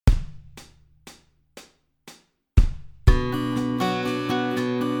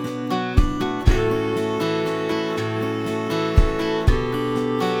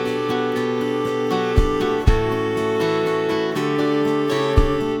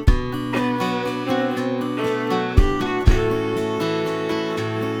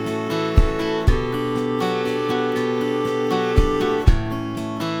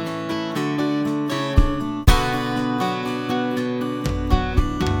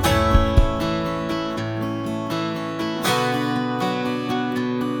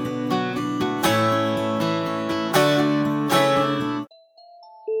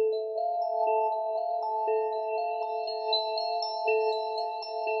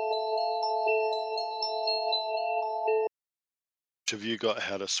have you got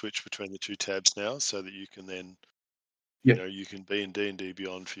how to switch between the two tabs now, so that you can then, Yep. you can be in D&D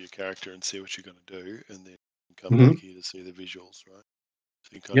Beyond for your character and see what you're going to do, and then come back here to see the visuals, right? So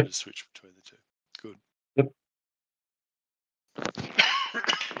you can kind of just switch between the two. Good. Yep.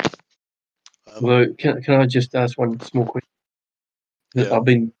 Well, can I just ask one small question? Yeah. I've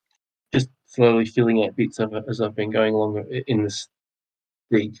been just slowly filling out bits of it as I've been going along in this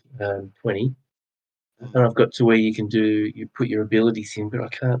League 20. And I've got to where you put your abilities in, but I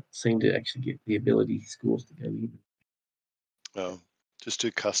can't seem to actually get the ability scores to go in. Just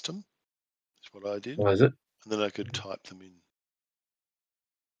do custom, is what I did. Why is it? And then I could type them in.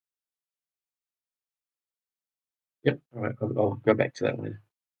 Yep. All right. I'll go back to that one.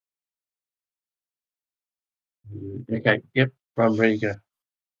 Okay. Yep. I'm ready to go.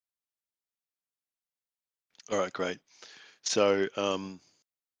 All right. Great. So,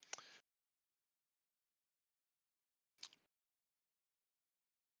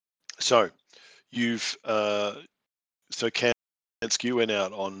 you've so Kansk, you went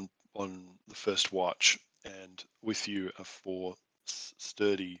out on the first watch, and with you are 4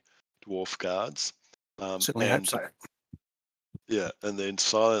 sturdy dwarf guards. Certainly hope so. Yeah, and then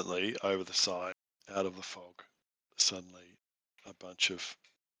silently over the side, out of the fog, suddenly a bunch of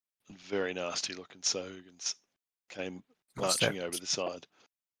very nasty looking Sahugins came marching over the side.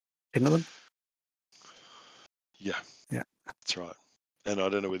 10 of them? Yeah. Yeah. That's right. And I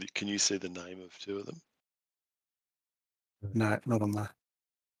don't know whether can you see the name of 2 of them? No, not on there.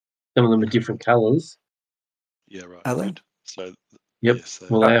 Some of them are different colours. Yeah, right. Are they? Good. So yep. Yes,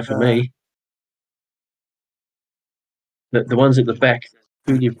 Well, they are for me. The ones at the back,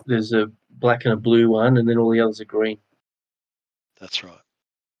 there's a black and a blue one, and then all the others are green. That's right.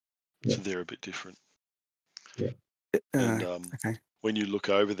 Yeah. So they're a bit different. Yeah. And okay. when you look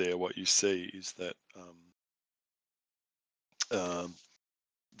over there, what you see is that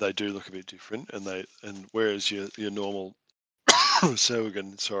they do look a bit different, and whereas your normal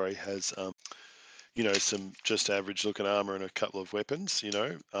Sahuagin, has some just average looking armor and a couple of weapons,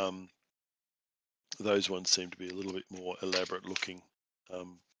 those ones seem to be a little bit more elaborate looking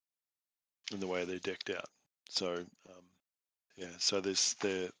in the way they're decked out. So so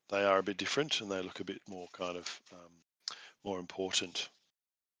they are a bit different, and they look a bit more kind of more important.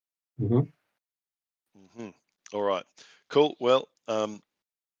 All right, cool. Well,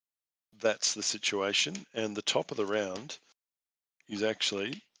 that's the situation, and the top of the round is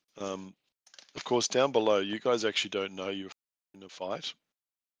actually, of course, down below. You guys actually don't know you're in a fight.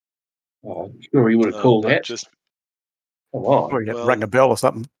 Oh, sure, you would have called that. Just come on. Or you rang a bell or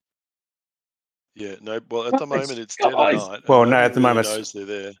something. Yeah, no. Well, at the moment it's dead at night. Well, no, at the really moment knows they're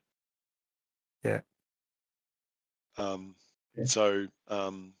there. Yeah.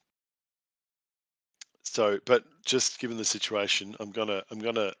 But just given the situation, I'm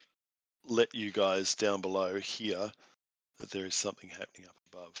gonna let you guys down below hear that there is something happening up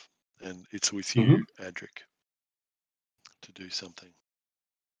above, and it's with you, Adric, to do something.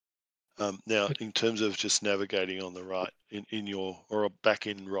 Now, in terms of just navigating on the right in your or back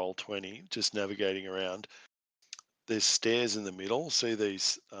in roll 20, just navigating around. There's stairs in the middle. See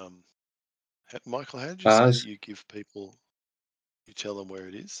these, Michael? How did you say that you give people? You tell them where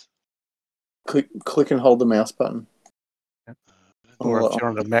it is. Click and hold the mouse button. Or if you're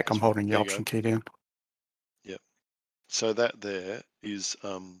on the Mac, I'm holding the Option key down. Yep. So that there is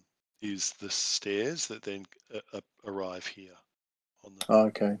the stairs that then arrive here.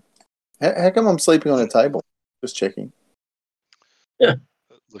 Okay. How come I'm sleeping on a table? Just checking. Yeah.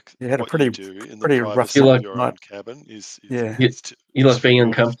 Look, you had a what pretty, you do in the pretty privacy rough of your own cabin is you like being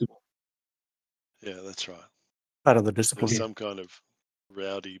uncomfortable. Yeah, that's right. Part of the discipline. There's some kind of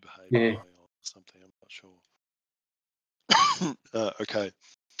rowdy behaviour going on or something. I'm not sure. Okay.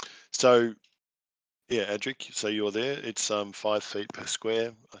 So, yeah, Adric, so you're there. It's 5 feet per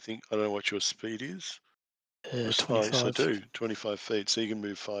square. I think, I don't know what your speed is. 25. So 25 feet. So you can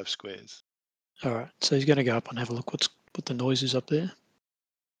move 5 squares. All right. So he's going to go up and have a look what the noise is up there.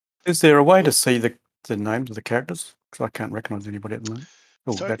 Is there a way to see the names of the characters? Because I can't recognise anybody at the moment.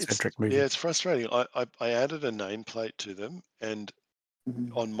 Oh, so that's Adric moving. Yeah, it's frustrating. I added a nameplate to them, and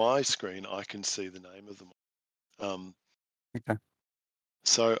on my screen I can see the name of them. Okay.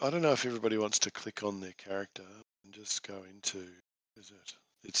 So I don't know if everybody wants to click on their character and just go into,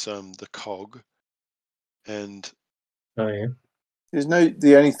 it's the cog, and the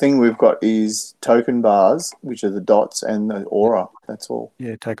only thing we've got is token bars, which are the dots, and the aura. That's all.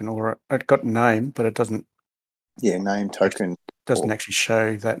 Yeah, token aura. It got name, but it doesn't. Yeah, name token. Doesn't actually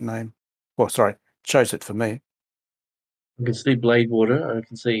show that name. Well, sorry, shows it for me. I can see Bladewater. I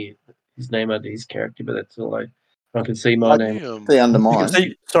can see his name under his character, but that's all I I can see my name. See under You mine. can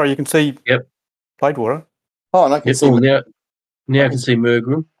see. Sorry, you can see. Yep. Pladewater. Oh, and I can Yep. see. Oh, now I can see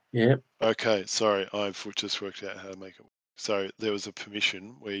Mergram. Yeah. Okay, sorry, I've just worked out how to make it work. So there was a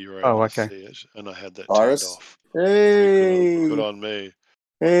permission where you were Oh, able okay. to see it, and I had that Iris. turned off. Hey, So good on me.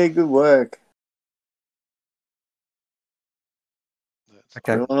 hey, good work. That's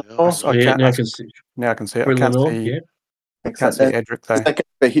Okay. good Oh, now. So, yeah, now I can see Now I can see it. I Brilliant. can't see. Yeah. Can't excellent. see Now, Edric does though. that go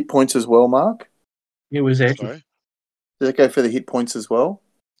for hit points as well, Mark? Yeah, where's Edric? Sorry, Does that go for the hit points as well?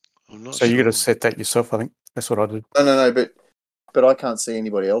 I'm not So sure. you got to set that yourself. I think that's what I did. No, but I can't see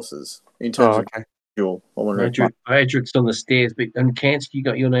anybody else's in terms Oh, of okay. visual. I wonder if Edric's on the stairs, but and Kansky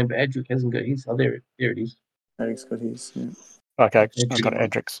got your name, but Edric hasn't got his. Oh, there it is. Eric's got his. Yeah. Okay, I've Edric. got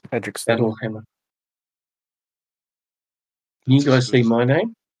Edric's. Edric's there. Battle Hammer. Can you That's as guys good see as my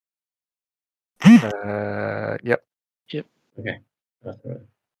name? Yep. Okay. That's all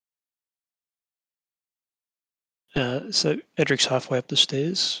right. So Edric's halfway up the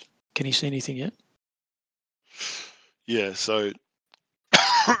stairs. Can he see anything yet? Yeah, so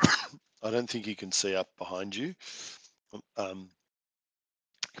I don't think you can see up behind you,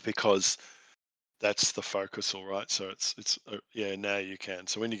 because that's the focus, all right. So it's yeah, now you can.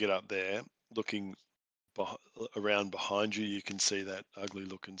 So when you get up there, looking around behind you, you can see that ugly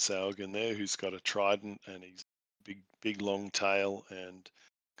looking Sahuagin there, who's got a trident and he's big long tail and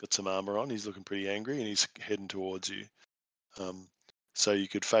got some armor on. He's looking pretty angry and he's heading towards you. So you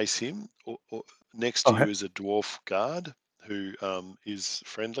could face him, or next to you is a dwarf guard who is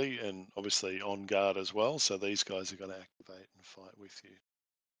friendly and obviously on guard as well. So these guys are going to activate and fight with you.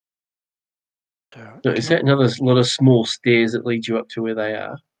 All right. So is that another lot of small stairs that lead you up to where they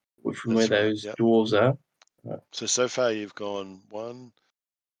are, or from That's where right, those yep. dwarves are? So far you've gone 1,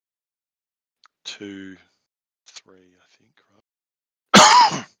 2, 3, I think,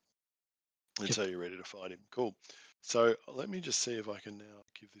 right? And so you're ready to fight him. Cool. So let me just see if I can now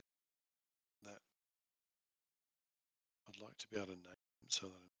give this that. I'd like to be able to name him so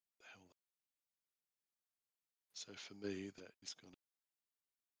that I know what the hell. So for me, that is going to.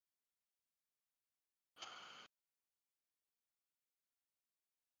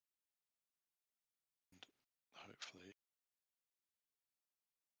 Hopefully.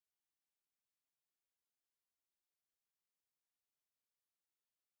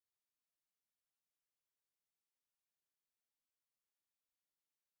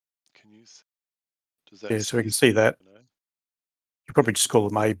 Can you see? Does that Yeah, so we can say see that. no? You probably just call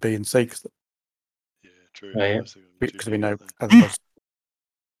them A, B, and C Yeah, true. Oh, yeah. Otherwise they're gonna be too because we big, know aren't they? otherwise.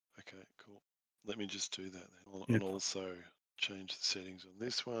 Okay, cool. Let me just do that then. Yeah. And also change the settings on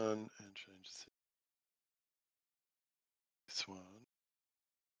this one and change this one.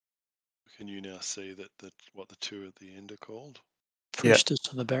 Can you now see that what the two at the end are called? Priestess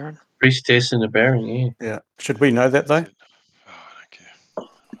and the Baron. Priestess and the Baron, yeah. Yeah. Should we know that though? That's it. Oh, I don't care.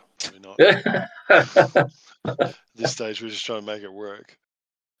 Probably not. At this stage, we're just trying to make it work.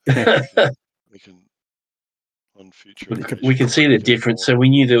 We can on future occasions. we can see the get difference, more- so we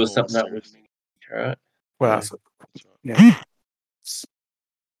knew there was more something up with serious. me, right? Well, Yeah. That's right. yeah.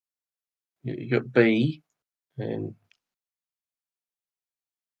 You got B and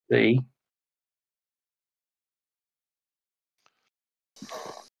C.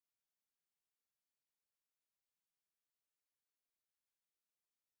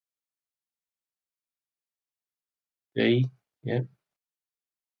 D, yeah.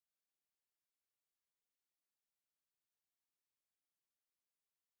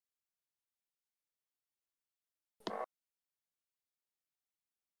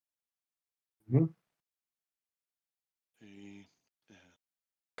 Mm-hmm. E,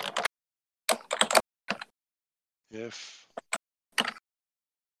 F.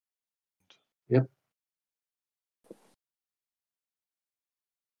 Yep.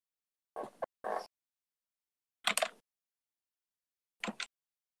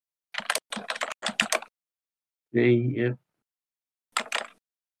 D, yep.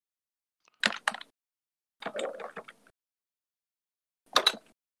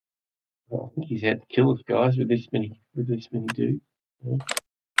 Well, I think he's had to kill us, guys, with this many dudes. Yeah.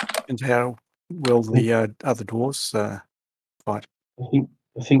 And how will the other dwarves fight?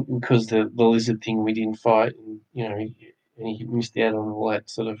 I think because the lizard thing we didn't fight, and he missed out on all that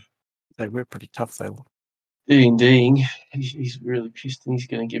sort of They were pretty tough though. D&Ding. He's really pissed, and he's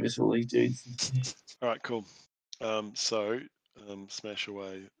going to give us all these dudes. All right, cool. So smash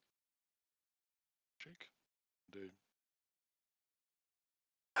away. Do.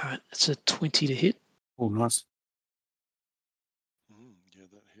 All right. It's a 20 to hit. Oh, nice. Yeah,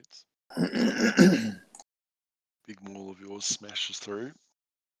 that hits. Big maul of yours smashes through.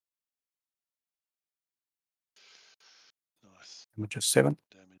 which is 7.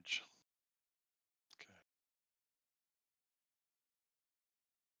 damage. Okay.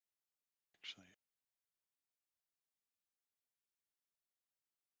 Actually,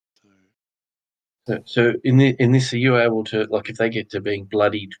 So in this, are you able to, like, if they get to being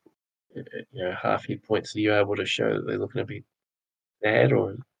bloodied, half hit points, are you able to show that they're looking a bit bad,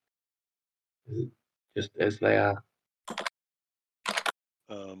 or is it just as they are?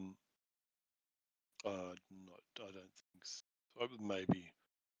 I don't think so. Maybe.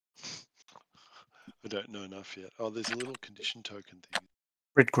 I don't know enough yet. Oh, there's a little condition token thing.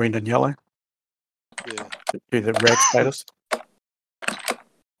 Red, green, and yellow. Yeah. Do the rag status.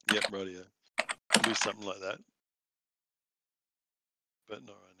 Yep, rightio. Do something like that. But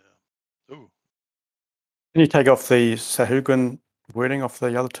not right now. Ooh. Can you take off the Sahuagin wording off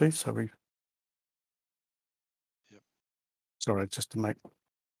the other two? So we. Yep. Sorry, just to make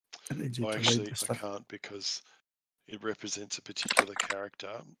it easy to Actually, read this I stuff. can't because it represents a particular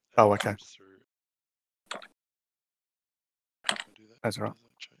character. Oh, okay. Through. Can I do that? That's right. Does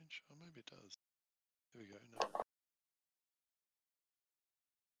that change? Oh, maybe it does. There we go. No.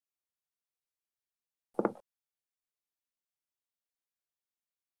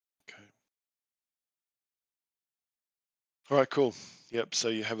 Okay. All right, cool. Yep, so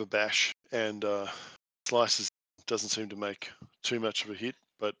you have a bash, and Slices doesn't seem to make too much of a hit,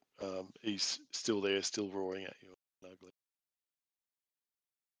 but he's still there, still roaring at you. Ugly.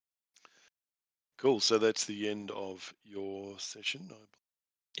 Cool, so that's the end of your session.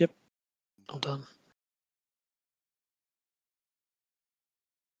 Yep, all done.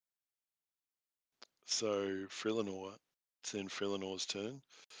 So Frelinor, it's then Frelinor's turn.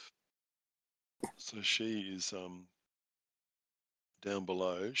 So she is down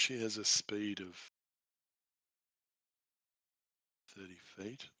below. She has a speed of 30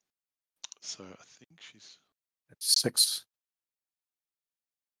 feet. So I think she's. It's 6.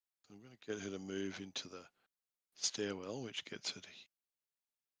 I'm going to get her to move into the stairwell, which gets her to.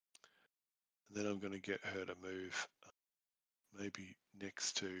 And then I'm going to get her to move maybe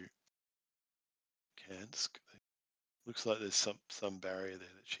next to Kansk. Looks like there's some barrier there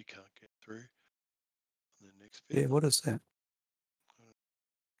that she can't get through. And the next bit. Yeah, what is that?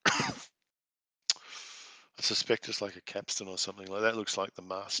 I suspect it's like a capstan or something like that. Looks like the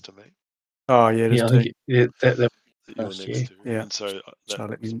mast to me. Oh, yeah, it is Yeah, I too. think that that you're mast, next to. Yeah. And so So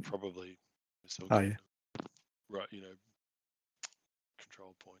let that's me- probably Oh, yeah. right,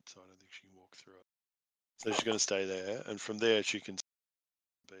 control point. So I don't think she can walk through it. So she's going to stay there, and from there she can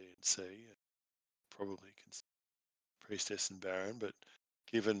B and C. And probably can see Priestess and Baron, but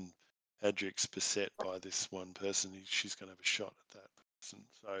given Adric's beset by this one person, she's going to have a shot at that person.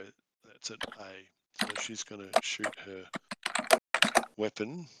 So that's at A. So she's going to shoot her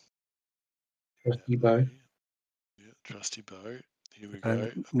weapon. trusty bow. Yeah, trusty bow. Here we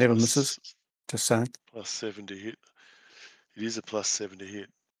Okay, go. never misses. Just saying. +7 to hit. It is a +7 to hit,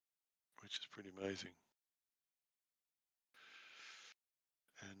 which is pretty amazing.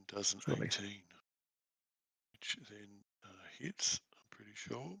 And does an Surely. 18, which then hits, I'm pretty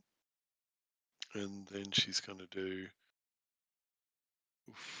sure. And then she's going to do.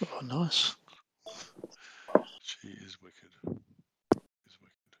 Oof, Oh, nice. she is wicked.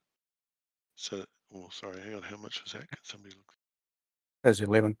 So, sorry, hang on. How much was that? Can somebody look? There's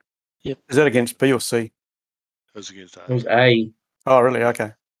 11. Yep. Is that against B or C? That was against A. It was A. Oh, really?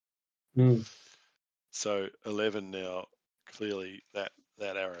 Okay. Mm. So 11 now. Clearly, that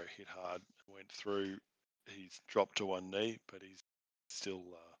arrow hit hard, went through. He's dropped to one knee, but he's still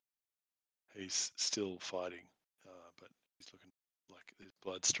fighting. But he's looking like there's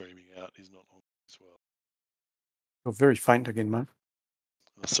blood streaming out. He's not long as well. You're very faint again, mate.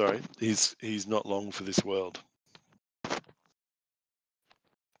 Oh, sorry, he's not long for this world.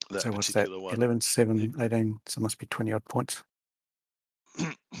 That So what's that? particular one. 11, 7, 18. So it must be 20 odd points.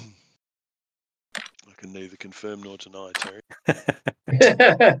 I can neither confirm nor deny, Terry.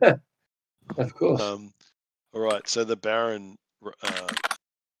 Of course. All right, so the Baron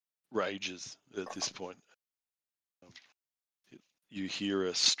rages at this point. You hear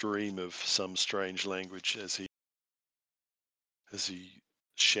a stream of some strange language as he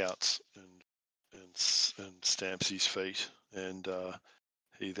shouts and stamps his feet, and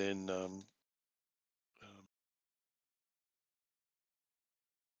he then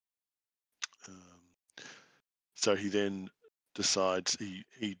so he then decides he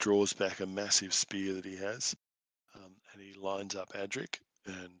draws back a massive spear that he has, and he lines up Adric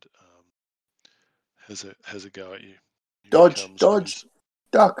and has a go at you. Here he comes with Dodge, his-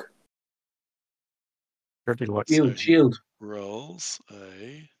 duck. Really like Shield. Rolls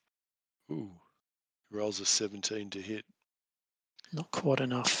a 17 to hit. Not quite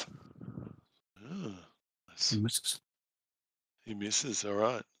enough. Oh, nice. Misses. He misses. All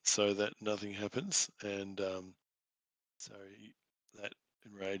right. So that nothing happens, and so that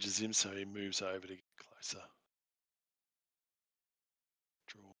enrages him. So he moves over to get closer.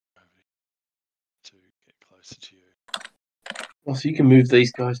 Draw over to get closer to you. Oh, so you can move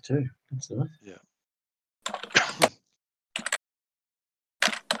these guys too. That's nice. Yeah.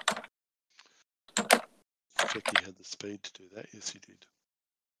 Check he had the speed to do that. Yes, he did.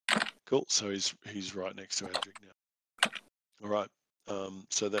 Cool. So he's right next to Adric now. All right.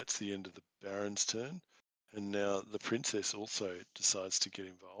 So that's the end of the Baron's turn, and now the princess also decides to get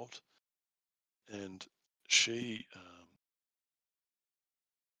involved, and she.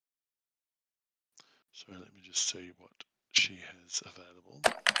 So let me just see what she has available.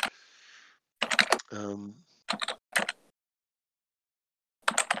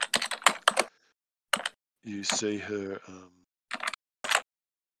 You see her.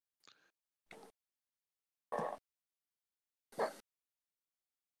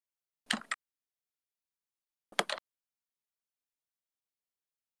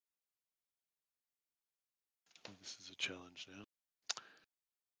 This is a challenge now.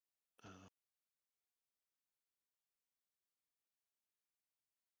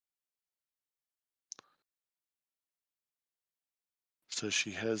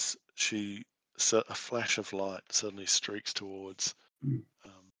 So a flash of light suddenly streaks towards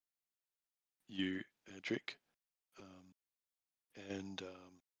you, Edric, and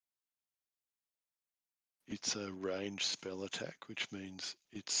it's a ranged spell attack, which means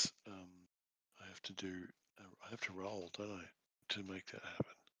it's I have to roll, don't I, to make that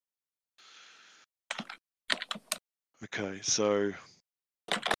happen. Okay, so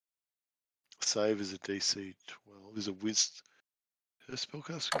save is a DC 12. Is a her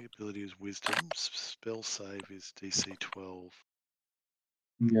spellcasting ability is Wisdom. Spell save is DC 12.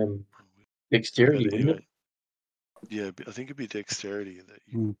 Dexterity, But wouldn't anyway, it? yeah, I think it'd be dexterity that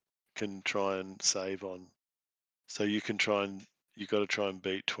you can try and save on. So you got to try and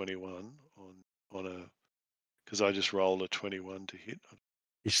beat 21 on a, because I just rolled a 21 to hit.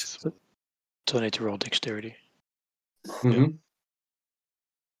 Yes. So I need to roll dexterity. Mm-hmm.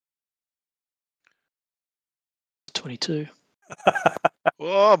 22.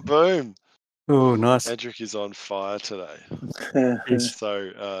 Oh, boom. Oh, nice. Edric is on fire today. Yes.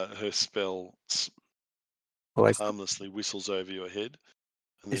 So her spell Well, harmlessly whistles over your head.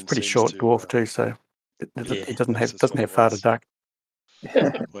 And he's then pretty seems short to, dwharf too, so Yeah. he doesn't that's have what it far to was. duck.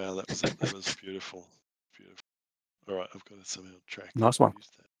 Wow, that was beautiful. Beautiful. All right, I've got to somehow track. Nice one. Use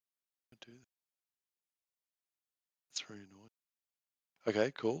that. Do that. That's very annoying.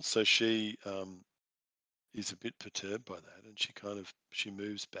 Okay, cool. So she is a bit perturbed by that, and she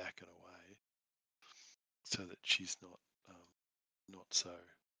moves back and away, so that she's not so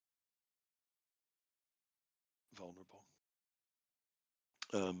vulnerable.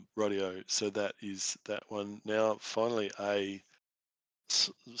 Radio. So that is that one. Now, finally, A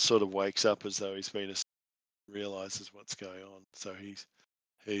sort of wakes up as though he's been realizes what's going on. So he's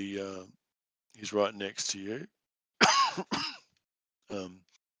right next to you.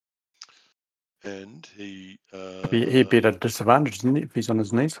 And He'd be at a disadvantage, isn't he, if he's on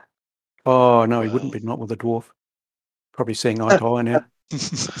his knees? Oh, no, he wouldn't be, well, not with a dwarf. Probably seeing eye to eye now.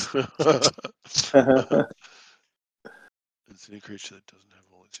 it's any creature that doesn't have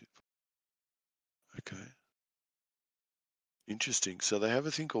all its hit points. Okay. Interesting. So they have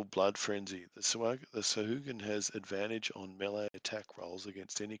a thing called Blood Frenzy. The Sahuagin has advantage on melee attack rolls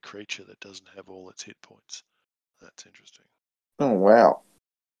against any creature that doesn't have all its hit points. That's interesting. Oh, wow.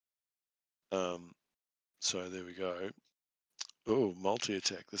 So there we go. Oh,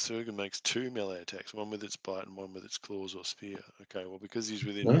 multi-attack. The Sahuagin makes 2 melee attacks, one with its bite and one with its claws or spear. Okay, well, because he's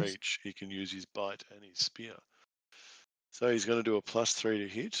within Nice. reach, he can use his bite and his spear. So he's going to do a +3 to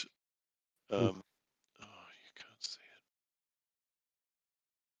hit. Oh, you can't see it.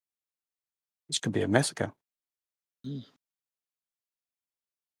 This could be a massacre. Sorry,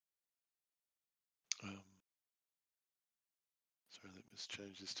 let's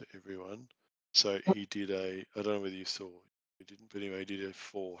change this to everyone. So he did I don't know whether you saw, he didn't, but anyway, he did a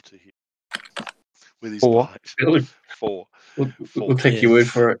 4 to hit with his 4. bite. Really? 4. We'll take your word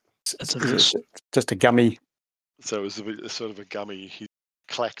for it. That's a Is miss. it just a gummy? So it was sort of a gummy. He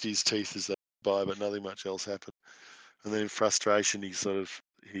clacked his teeth as they by, but nothing much else happened. And then in frustration, he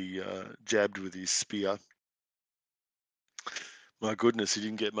jabbed with his spear. My goodness, he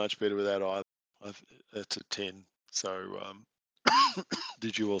didn't get much better with that either. That's a 10. So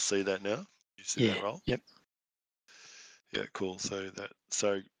did you all see that now? Did you see that roll? Yep. Yeah, cool.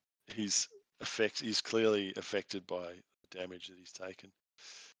 So he's clearly affected by damage that he's taken.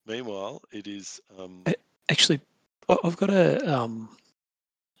 Meanwhile, it is Actually, I've got an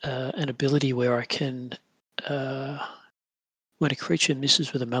ability where I can, when a creature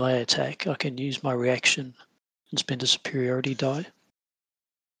misses with a melee attack, I can use my reaction and spend a superiority die.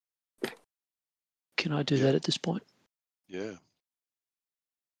 Can I do Yeah. that at this point? yeah.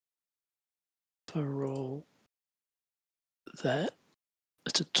 If I roll that,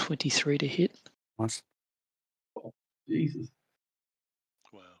 it's a 23 to hit. Nice. Jesus.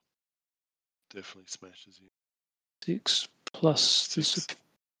 Wow. Definitely smashes you. 6 plus the 6.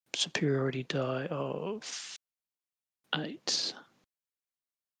 superiority die of 8.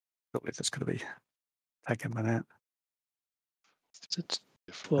 Surely that's going to be taken by that. So it's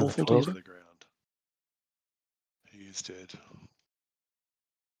Definitely 12 to altogether. the ground. He is dead.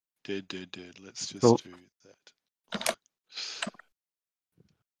 Dead. Let's just Cool. do that.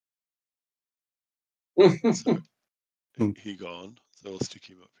 So he gone. So I'll stick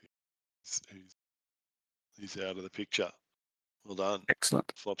him up here. He's out of the picture. Well done.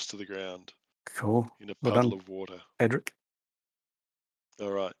 Excellent. Flops to the ground Cool. in a Well puddle done. of water. Edric.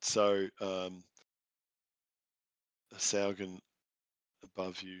 All right. So a Sahuagin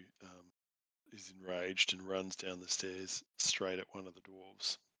above you is enraged and runs down the stairs straight at one of the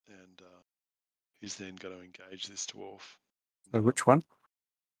dwarves, and he's then going to engage this dwarf. So which one?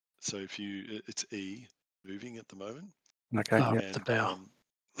 So it's E moving at the moment. Okay. Oh, Yeah. the bow.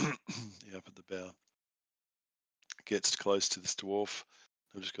 Yeah, up at the bow. Gets close to this dwarf.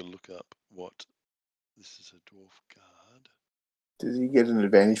 I've just got to look up what this is. A dwarf guard. Does he get an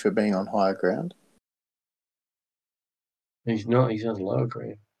advantage for being on higher ground? He's not. He's on lower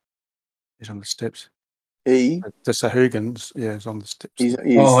ground. He's on the steps. E. The Sahuagins, yeah, is on the steps. He's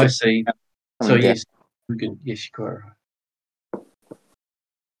Oh, I see. So coming down. yes, we can. Yes, you're quite right.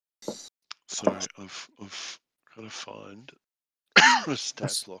 So I've got to find a stat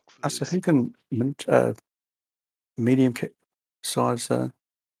That's- block for A this. Sahuagin medium size, or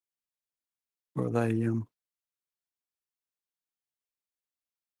are they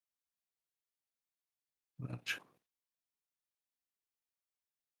large?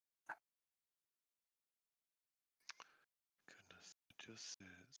 Goodness, it just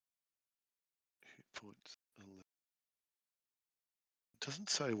says hit points 11. It doesn't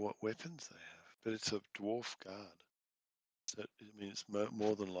say what weapons they have, but it's a dwarf guard. So it's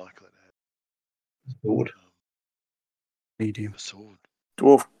more than likely to Sword. have Medium. a sword.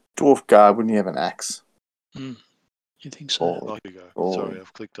 Dwarf guard, wouldn't he have an axe? You think so? Or, Oh, here you go. or Sorry,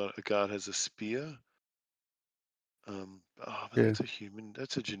 I've clicked on it. A guard has a spear. But Yeah. that's a human.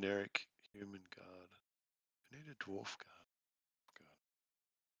 That's a generic human guard. I need a dwarf guard.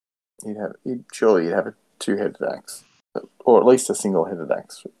 surely you'd have a two-headed axe, or at least a single-headed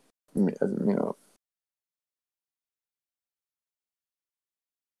axe. You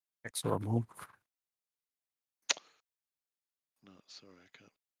Excellent. More. No, sorry, I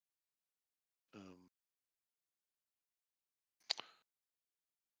can't.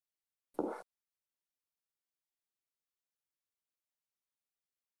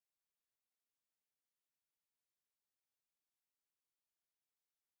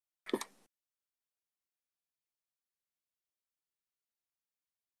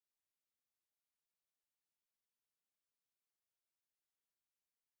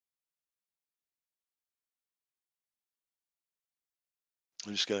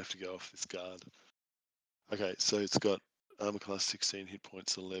 I'm just gonna have to go off this guard. Okay, so it's got armor class 16, hit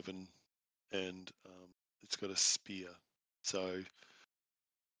points 11, and it's got a spear. So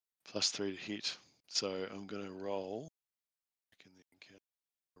 +3 to hit. So I'm gonna roll. In the encounter,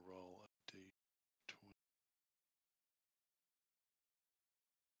 roll a d20. Come on.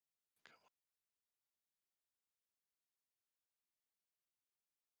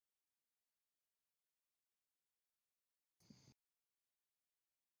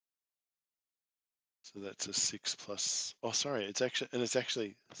 So that's a 6 plus. Oh, sorry. It's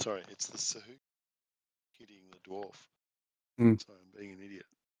actually. Sorry. It's the Sahuagin hitting the dwarf. Sorry, I'm being an idiot.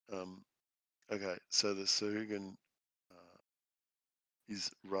 Okay, so the Sahuagin is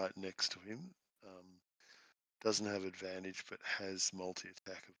right next to him. Doesn't have advantage, but has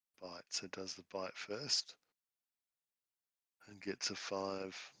multi-attack of bite. So does the bite first, and gets a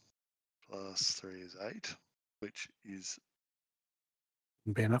 5 plus 3 is 8, which is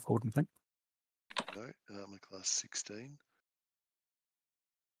Be enough, I wouldn't think. no armor class 16.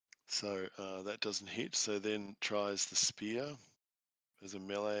 So that doesn't hit. So then tries the spear as a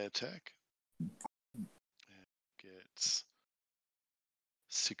melee attack. And gets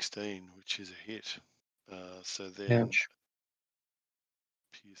 16, which is a hit. So then Ouch.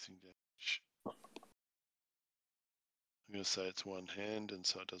 piercing damage. I'm going to say it's one hand, and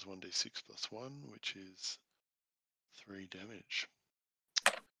so it does 1d6 plus 1, which is 3 damage.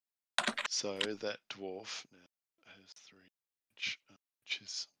 So that dwarf now has 3 damage, which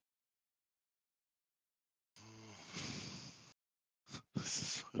is...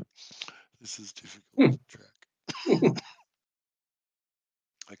 This is difficult to track.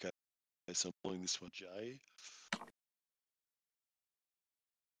 Okay, so I'm calling this one J.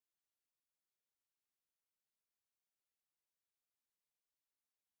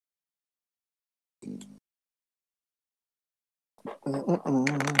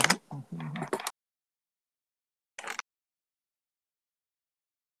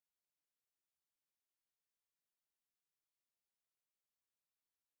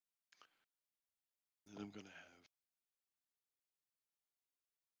 Then I'm going to have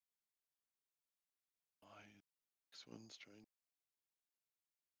my next one, strange.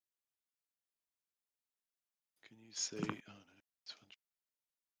 Can you see? Oh no, this one.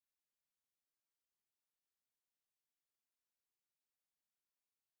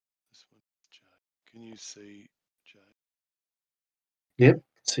 This one, J. Can you see J? Yep.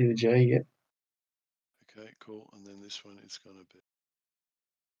 See the J. Yep. Okay, cool. And then this one is going to be.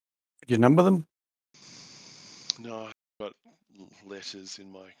 Did you number them? No, I've got letters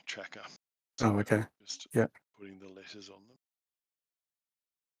in my tracker. Oh, okay. Just Yeah. putting the letters on them.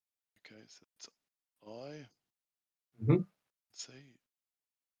 Okay, so it's I. Mhm. C.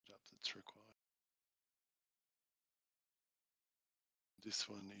 That's required. This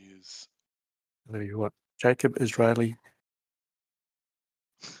one is. I'll tell you what. Jacob, Israeli,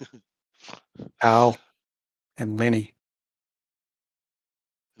 Al, and Lenny.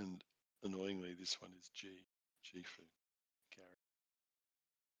 And annoyingly, this one is G. G for Gary.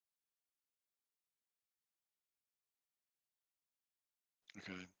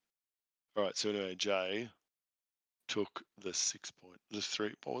 Okay. All right. So anyway, J took the 6 point, the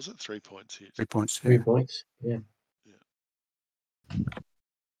 3. What was it? 3 points hit. 3 points. 3 Yeah. points. Yeah. And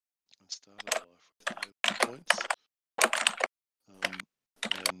started life with 11 points.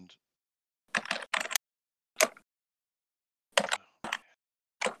 And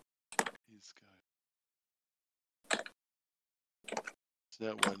he's going. So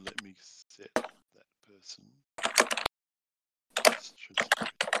now it won't let me set that person. Should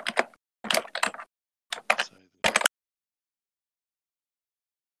say that.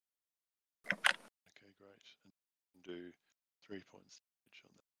 Okay, great. And do 3 points damage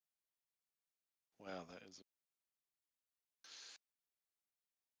on that. Wow, that is.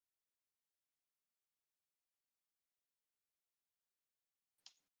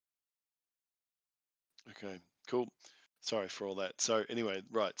 Okay, cool. Sorry for all that. So anyway,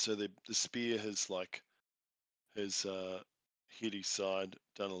 right. So the spear has hit his side,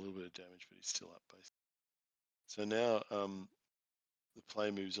 done a little bit of damage, but he's still up basically. So now the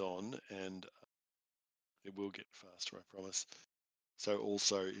play moves on, and it will get faster, I promise. So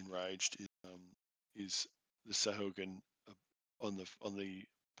also enraged is the Sahuagin on the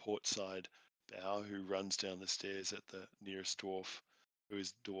port side bow, who runs down the stairs at the nearest dwarf, who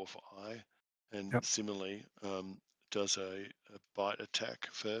is dwarf I, and Yep. similarly does a bite attack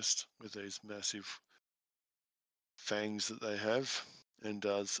first with these massive fangs that they have, and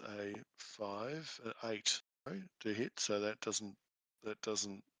does a 8 to hit. So that doesn't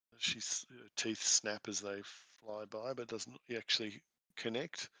she's teeth snap as they fly by, but doesn't actually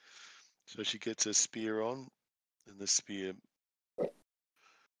connect. So she gets a spear on, and the spear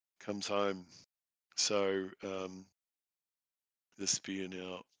comes home. So the spear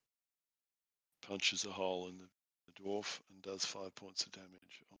now punches a hole in the dwarf and does 5 points of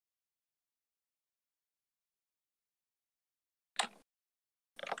damage.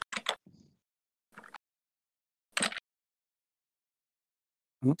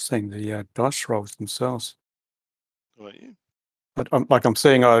 I'm not seeing the dice rolls themselves. How about you? But I'm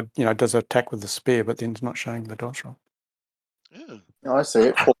seeing, does attack with the spear, but then it's not showing the dice roll. Yeah. No, I see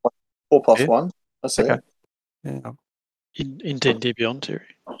it. 4 plus Yeah. 1. I see Okay. it. Yeah. In D&D Beyond,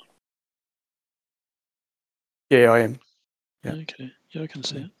 Terry. Yeah, I am. Yeah. Okay. Yeah, I can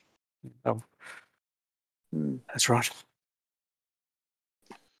see Yeah. it. Oh, Hmm. that's right.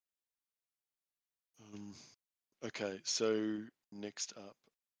 Okay, so next up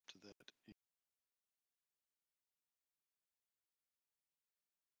to that.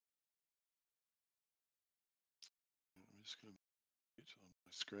 I'm just going to put it on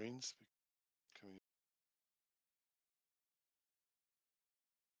my screens. Coming.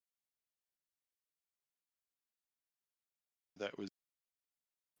 That was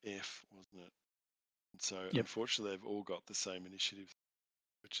F, wasn't it? And so Yep. unfortunately, they've all got the same initiative,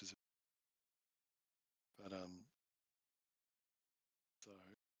 which is. But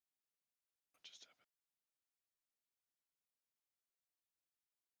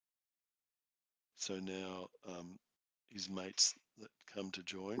so now his mates that come to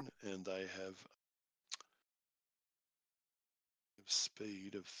join, and they have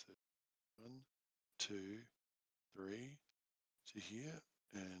speed of 1, 2, 3 to here,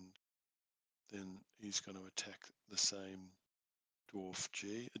 and then he's going to attack the same dwarf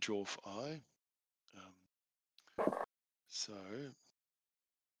I. So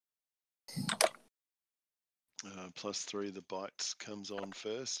 +3, the bites comes on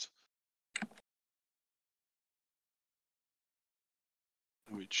first,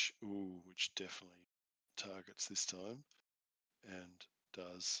 which definitely targets this time, and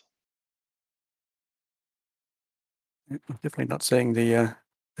does. I'm definitely not seeing the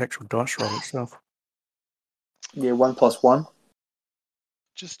actual dice roll itself. Yeah, 1+1.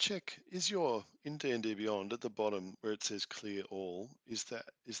 Just check, is your, in D&D Beyond, at the bottom where it says clear all, is the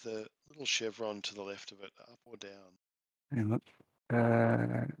little chevron to the left of it up or down? Hang on.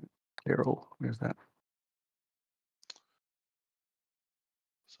 Clear all. Where's that?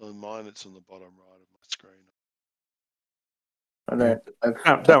 So in mine, it's on the bottom right of my screen. I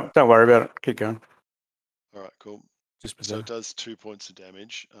Don't worry about it. Keep going. All right, cool. Just So bizarre. it does 2 points of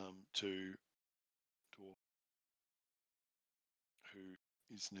damage to Dwarf, who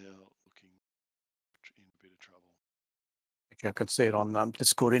is now looking in a bit of trouble. Okay, I can see it on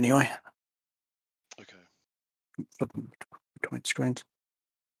Discord anyway. Okay. Flipping between screens.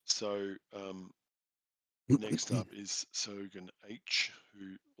 So next up is Sahuagin H,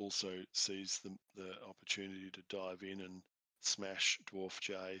 who also sees the opportunity to dive in and smash Dwarf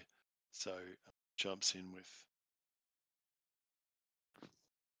J. So jumps in with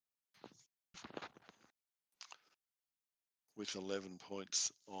 11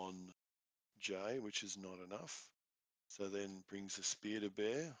 points on J, which is not enough. So then brings a spear to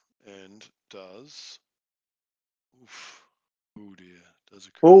bear and does. Oof. Oh dear, does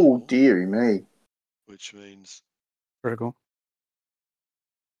a critical. Oh, dearie me. Which means, Critical.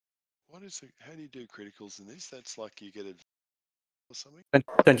 what is it? How do you do criticals in this? That's like you get a or something.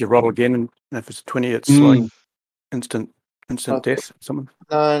 Don't you roll again? And if it's 20, it's Mm. like instant I- death or something.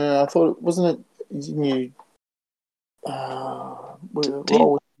 No, I thought it wasn't it. Didn't you? Roll with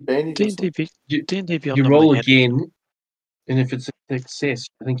advantage or something? D&D Beyond You normally roll had- again, and if it's a success,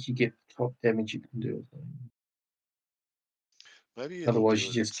 I think you get top damage you can do. Maybe you Otherwise, do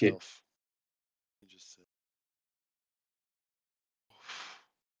you it just get. yourself. You just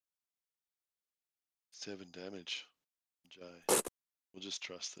 7 damage, Jay. We'll just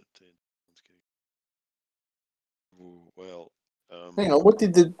trust that 10. Ooh, well, Hang on, what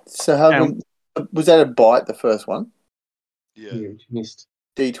did the Sahuagin? Was that a bite? The first one, yeah. Yeah, you missed.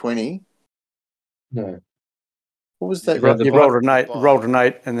 D20. No. What was You, that? Right, the rolled an bite. 8, rolled an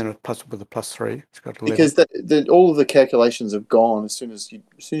 8, and then a plus with a +3. It's got 11. Because all of the calculations have gone as soon as you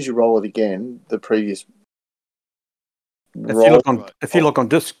roll it again. The previous roll. If you look on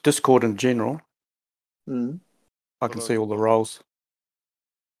Discord in general, Mm. I can see all the rolls.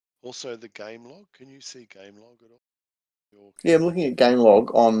 Also, the game log. Can you see game log at all? Yeah, I'm looking at game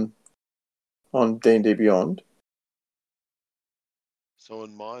log on D&D Beyond. So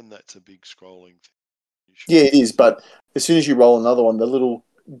in mine, that's a big scrolling thing. Yeah, it is. But as soon as you roll another one, the little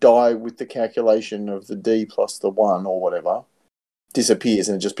die with the calculation of the D plus the 1 or whatever disappears,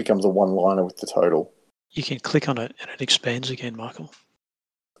 and it just becomes a one-liner with the total. You can click on it and it expands again, Michael.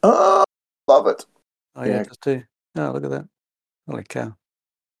 Oh, love it. Oh, yeah, just do. Oh, look at that. Holy cow.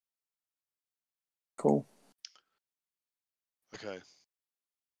 Cool. Okay.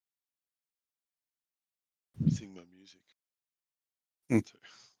 Missing my music.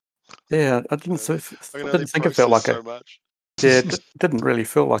 Yeah, I didn't think it felt like so much. Yeah, it didn't really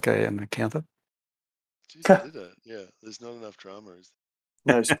feel like an encounter. Jeez, did it? Yeah, there's not enough drama.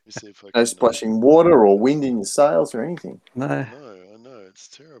 No, See if I no can, splashing water or wind in your sails or anything. No. I know. It's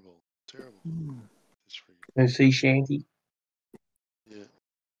terrible. Terrible. No sea shanty. Yeah.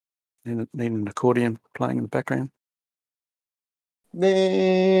 Need an accordion playing in the background.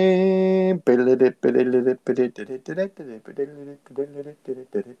 I'm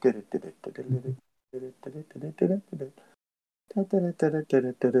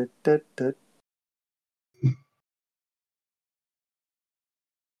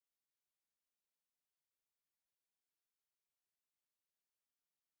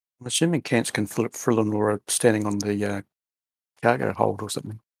assuming Cants can fill in or standing on the cargo hold or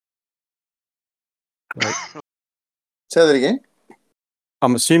something. Great. Say that again.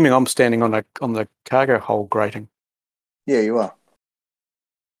 I'm assuming I'm standing on the cargo hold grating. Yeah, you are.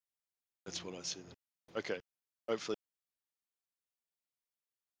 That's what I see. Okay. Hopefully.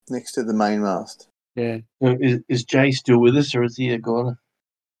 Next to the mainmast. Yeah. Is Jay still with us, or is he gone?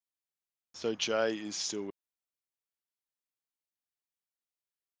 So J is still.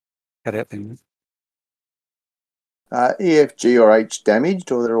 Cut out then. E, F, G, or H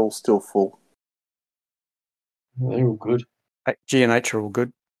damaged, or they're all still full? They're all good. G and H are all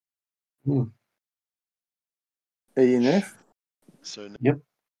good. Hmm. E and F? So now Yep.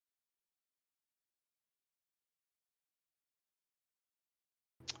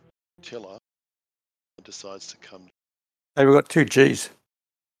 Tiller decides to come. Hey, we've got 2 Gs.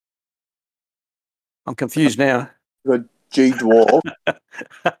 I'm confused now. We've got G dwarf,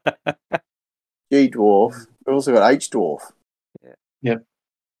 G dwarf. We've also got H dwarf. Yep.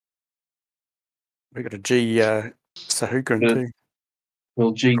 We've got a G Sahuagin Yeah. too.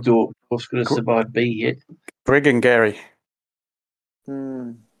 Well, G dwarf's going to survive B yet. Greg and Gary.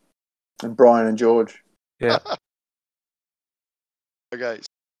 And Brian and George. Yeah. Okay.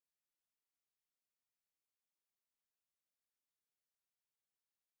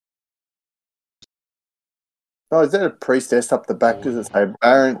 Oh, is that a priestess up the back? Does it say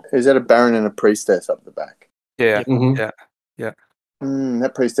Baron? Is that a Baron and a priestess up the back? Yeah. Mhm. Yeah.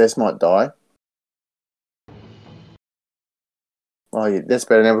 That priestess might die. Oh, yeah, that's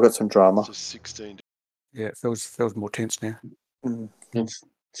better. Now we've got some drama. So 16. Yeah. It feels more tense now. It's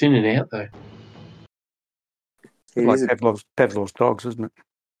in and out though. It Like is a- Pavlov's dogs, isn't it?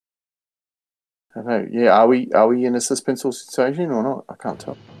 I don't know. Yeah, are we in a suspenseful situation or not? I can't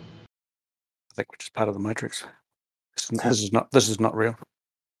tell. I think we're just part of the Matrix. This is not real.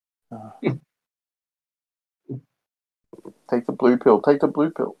 Take the blue pill. Take the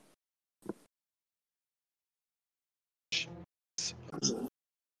blue pill.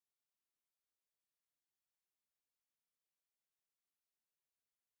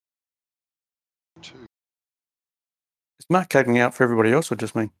 Is Mark cutting out for everybody else or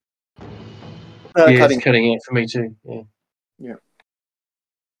just me? Yeah, Cutting. it's cutting out for me too. Yeah. Yeah.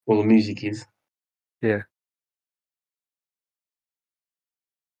 Well, the music is. Yeah.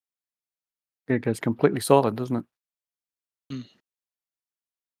 It goes completely solid, doesn't it? Mm.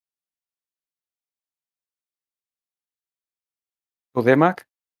 Well, there, Mark?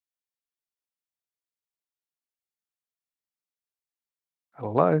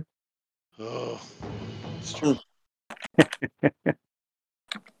 Hello? Oh, it's true. I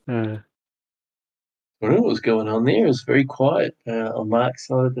don't know what was going on there. It was very quiet on Mark's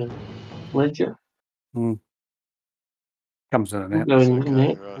side of the ledger. Comes in and out. It's Going in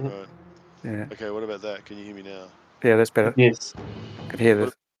okay. there. Right. Yeah. Okay, what about that? Can you hear me now? Yeah, that's better. Yes. Could hear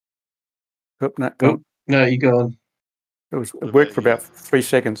the. Oh, no, Oh, no, you go on. it What worked about for about 3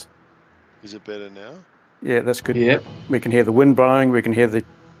 seconds. Is it better now? Yeah, that's good. Yep. We can hear the wind blowing. We can hear the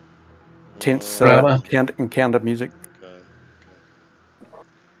tense Drama. encounter music. Okay.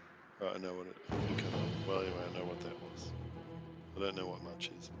 Right, I know what it. I think I know. Well, anyway, I know what that was. I don't know what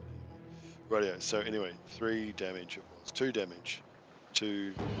much is. But anyway. Rightio. So anyway, 3 damage it was. 2 damage.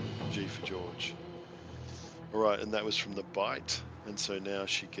 2 G for George. All right, and that was from the bite. And so now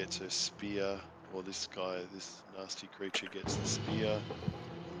she gets her spear, or this guy, this nasty creature gets the spear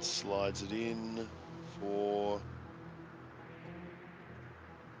and slides it in for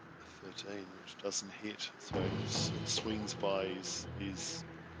 13, which doesn't hit. So it swings by his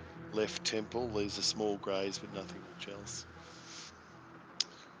left temple. There's a small graze, but nothing much else.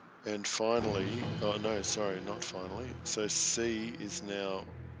 And finally, oh no, sorry, not finally. So C is now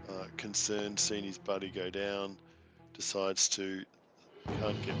concerned, seeing his buddy go down, decides to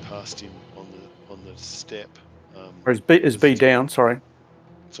can't get past him on the step. Or is B down? Sorry.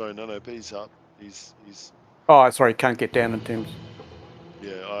 Sorry, no, B's up. He's Oh, sorry, can't get down in terms.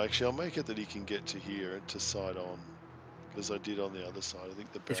 yeah. I'll make it that he can get to here to side on, because I did on the other side. I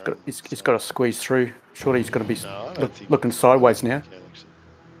think the Baron. He's got to squeeze through. Surely he's going to be No, I don't think looking sideways now. He can actually.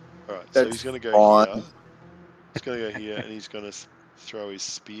 All right, so he's going to go fine. here. He's going to go here, and he's going to throw his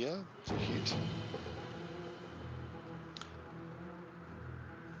spear to hit.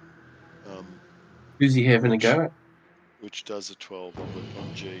 Who's he having a go at? Which does a 12 on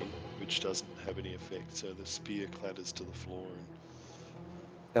G, which doesn't have any effect. So the spear clatters to the floor.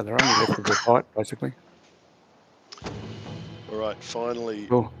 Yeah, they're only left with their bite, basically. All right, finally.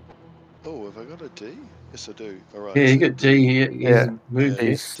 Cool. Oh, have I got a D? Yes, I do. All right. Yeah, so you got D here. He hasn't moved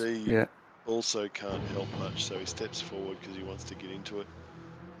yet. D also can't help much, so he steps forward because he wants to get into it,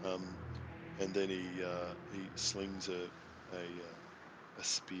 and then he slings a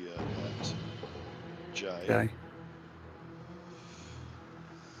spear at J. Okay.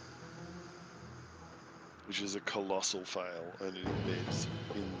 Which is a colossal fail, and it embeds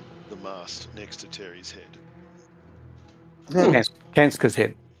in the mast next to Terry's head. Kanska's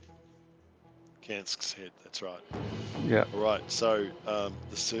head. Kansk's head. That's right. Yeah. All right. So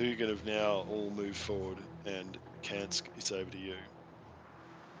the Sahuagin have now all moved forward, and Kansk, it's over to you.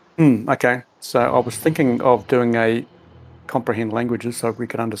 Okay. So I was thinking of doing a comprehend languages so we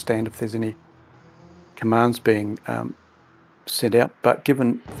could understand if there's any commands being sent out. But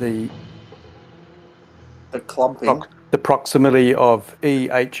given the clumping. the proximity of E,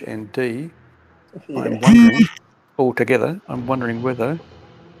 H, and D, Yeah. I'm wondering altogether. I'm wondering whether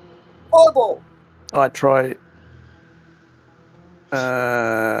Fireball. I try.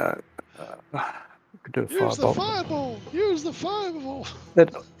 Could do a Use the firebolt. fireball. Use the fireball.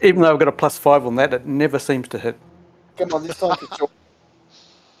 That, even though I've got a +5 on that, it never seems to hit. Come on, this time for sure.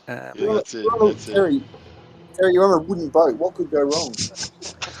 Yeah, that's it. That's it. Terry, you're on a wooden boat. What could go wrong?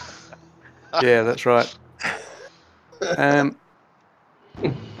 Yeah, that's right.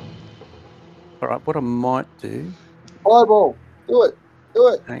 All right, what I might do. Fireball. Do it. Do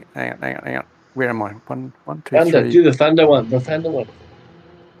it. Hang on. Where am I? One, two, Thunder. three. Do the thunder one. The thunder one.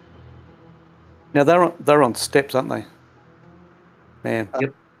 Now they're on steps, aren't they? Man.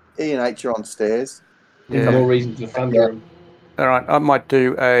 Yep. E and H are on stairs. Yeah. More reason to thunder them. All right, I might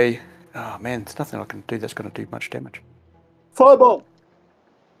do a. Oh man, there's nothing I can do that's going to do much damage. Fireball.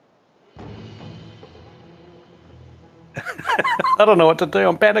 I don't know what to do.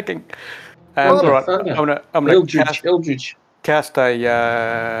 I'm panicking. Thunder, all right, thunder. I'm gonna Eldritch. cast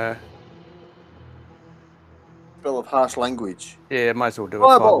a. Spell of harsh language. Yeah, might as well do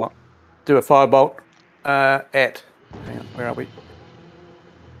Fireball. a firebolt. Do a firebolt at. Hang on, where are we?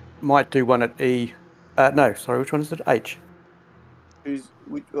 Might do one at E. No, sorry, which one is it? H.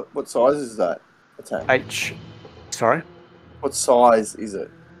 What size is that attack? H. Sorry. What size is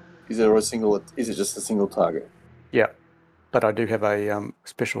it? Is it just a single target? Yeah, but I do have a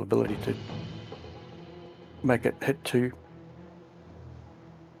special ability to make it hit 2.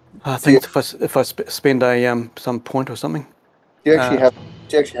 I think if I spend a some point or something. Do you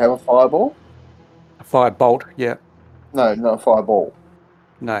actually have a fireball? A firebolt, yeah. No, not a fireball.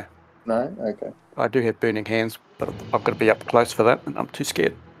 No. No? Okay. I do have burning hands, but I've got to be up close for that, and I'm too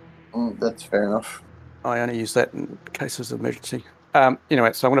scared. That's fair enough. I only use that in cases of emergency.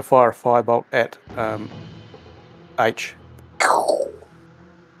 Anyway, so I'm going to fire a firebolt at H.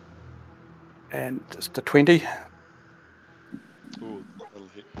 And just a 20. Ooh, that'll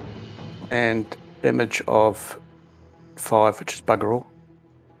hit. And damage of 5, which is bugger all.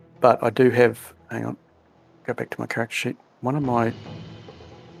 But I do have, hang on, go back to my character sheet. One of my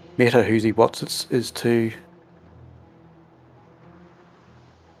meta whoozy whatsits is to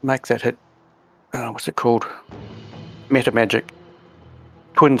make that hit. What's it called? Meta magic.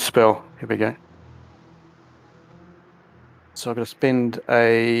 Twin spell. Here we go. So I'm going to spend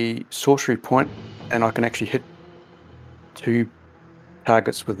a sorcery point, and I can actually hit 2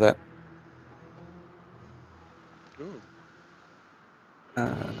 targets with that. Ooh.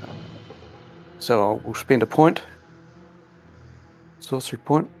 So we'll spend a point, sorcery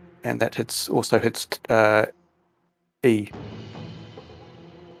point, and that also hits E. E,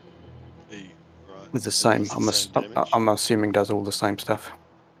 right. With the So same. does the same damage? I'm assuming does all the same stuff. Yeah,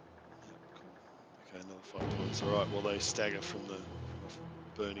 cool. Okay, another 5 points. All right. Well, they stagger from the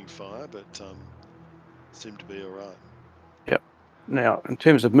burning fire, but seem to be all right. Yep. Now, in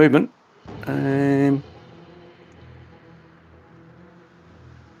terms of movement,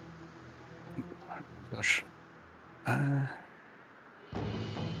 gosh, I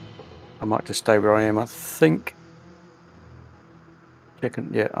might just stay where I am. I think.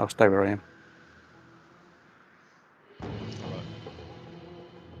 Yeah, I'll stay where I am. All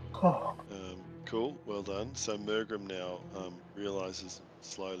right. Cool. Well done. So Mergrim now realizes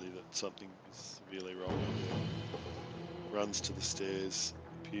slowly that something is severely wrong up there. Runs to the stairs.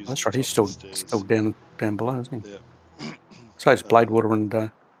 Appears That's at right. the He's top of the still stairs. down below, isn't he? Yeah. So it's Bladewater and.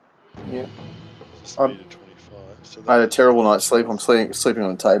 Yeah. Speed of 25. So I had a terrible night's sleep. I'm sleeping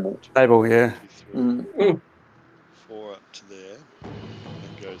on a table. Table, yeah. 4 up to there,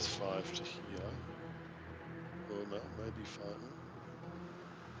 and goes 5 to here. Or no, maybe 5.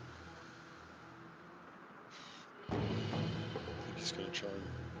 I think he's going to try and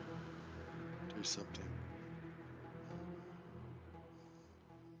do something.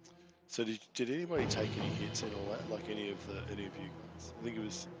 So did anybody take any hits and all that? Like any of you guys? I think it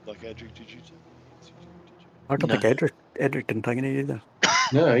was like Adric. Did you take any hits? Did you? I don't think Edric didn't take any either.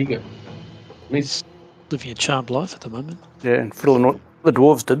 No, you go. He's living a charmed life at the moment. Yeah, and Frillenor, the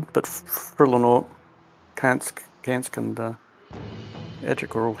dwarves did, but Frillenor, Kansk and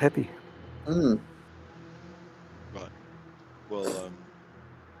Edric were all happy. Mm. Right. Well,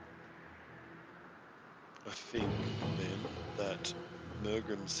 I think then that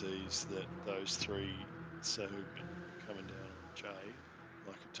Mergrim sees that those three Sahuagin are coming down on Jay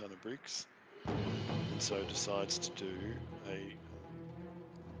like a ton of bricks, and so decides to do a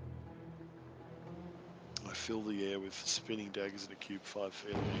I fill the air with spinning daggers in a cube 5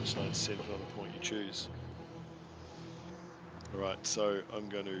 feet on each side, centered on a point you choose. Alright, so I'm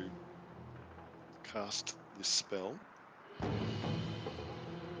going to cast this spell,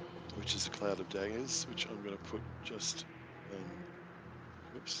 which is a cloud of daggers, which I'm going to put just,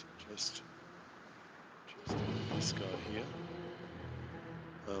 just this guy here.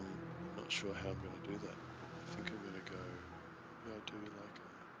 I'm not sure how I'm going to do that. I think I'm going to go, maybe I do like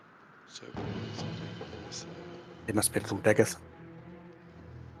a circle or something. Let me say. There must be little daggers.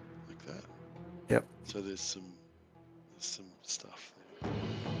 Like that. Yep. So there's some stuff there.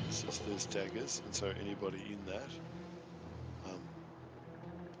 There's daggers, and so anybody in that,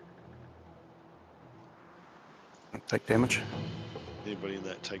 Take damage. anybody in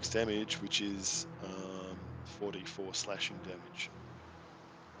that takes damage, which is 4d4 slashing damage.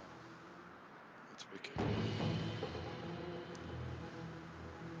 That's wicked.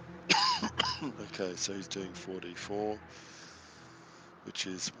 Okay, so he's doing 4d4, which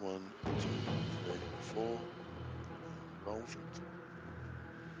is 1, 2, 3, 4. Roll it.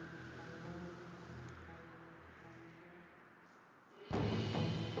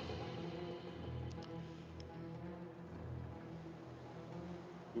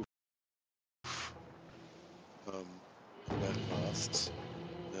 That lasts.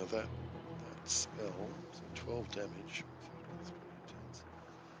 Now that spell, so 12 damage. That's pretty intense.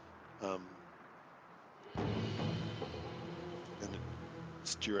 And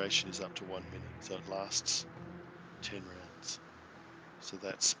its duration is up to 1 minute, so it lasts 10 rounds. So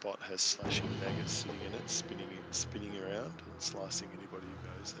that spot has slashing daggers sitting in it, spinning around and slicing anybody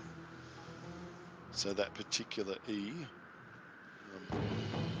who goes there. So that particular E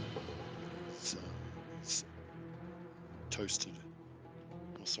is toasted.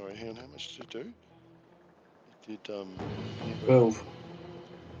 Oh, sorry, how much did it do? It did, anybody? 12.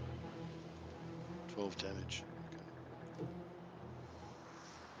 12 damage.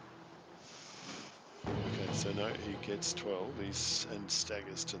 Okay, so no, he gets 12. He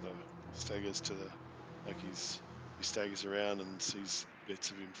staggers to the, like he staggers around and sees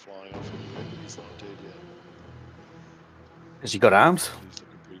bits of him flying off everywhere, but he's not dead yet. Has he got arms? He's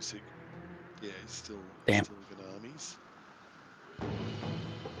looking pretty sick. Yeah, he's still got armies.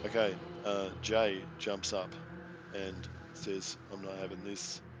 Okay, Jay jumps up and says, "I'm not having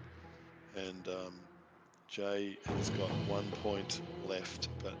this." And Jay has got 1 point left,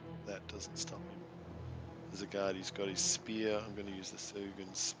 but that doesn't stop him. As a guard, he's got his spear. I'm going to use the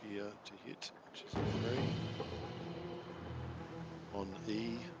Sahuagin spear to hit, which is a 3 on E. And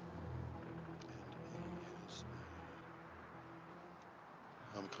E has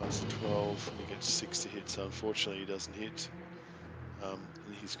a armor class of 12, and he gets 6 to hit. So unfortunately, he doesn't hit, and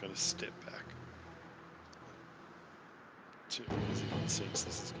he's going to step back because he can sense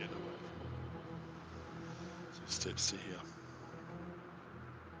this is getting away from him. So he steps to here.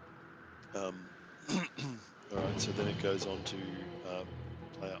 All right, so then it goes on to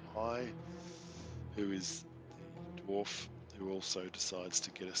player I, who is the dwarf, who also decides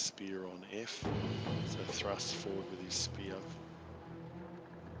to get a spear on F. So thrusts forward with his spear.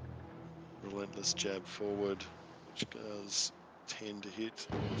 Relentless jab forward, which goes 10 to hit,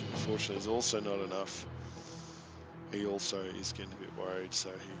 which unfortunately is also not enough. He also is getting a bit worried, so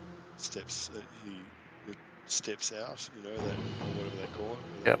he steps out, you know, that, or whatever they call it,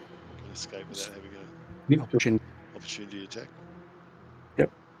 where they can escape without having an opportunity attack.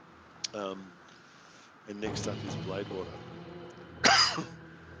 Yep. And next up is Bladewater,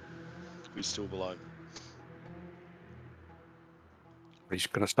 who's still below. He's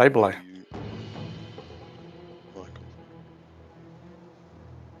going to stay below. Michael.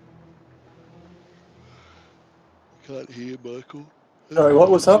 I can't hear Michael. Sorry, what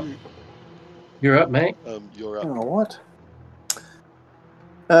was up? You're up, mate. You're up. Oh, what?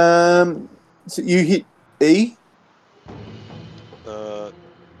 So you hit E? I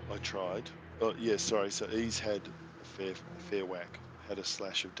tried. Oh, yeah, sorry. So E's had a fair whack. Had a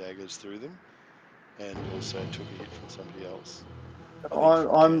slash of daggers through them, and also took a hit from somebody else. I think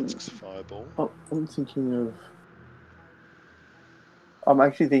from Katsk's fireball. I'm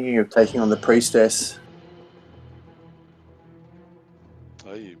actually thinking of taking on the priestess.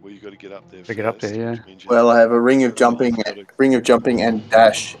 Oh, yeah. Well, you got to get up there To first. get up there, yeah. Which means Well, I have a ring of jumping and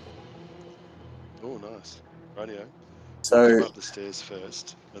dash. Oh, nice. Radio. So You'll come up the stairs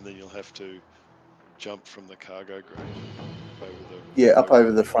first, and then you'll have to jump from the cargo grate over the up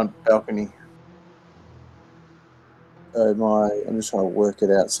over the front balcony. I'm just trying to work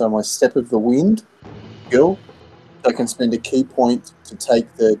it out. So my Step of the Wind skill, I can spend a key point to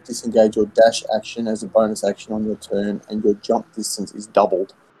take the disengage or dash action as a bonus action on your turn, and your jump distance is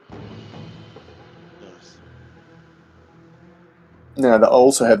doubled. Nice. Now, I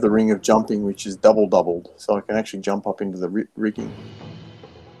also have the Ring of Jumping, which is doubled, so I can actually jump up into the rigging.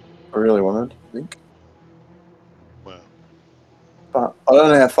 I really wanted, I think. Wow. But I don't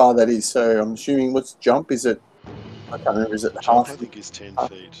know how far that is, so I'm assuming what's jump? Is it, I can't remember, is it Jump, half I think, is 10 half-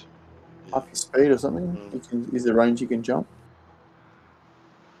 feet. your speed or something? Is the range you can jump?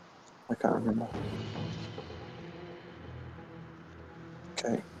 I can't remember.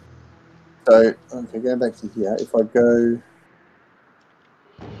 Okay. So, going back to here, if I go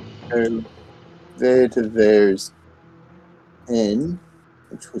there to there's N,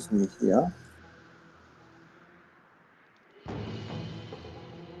 which was near here.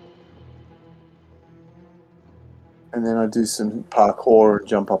 And then I do some parkour and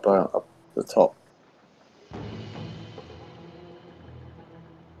jump up the top.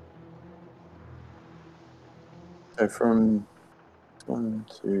 So from 1,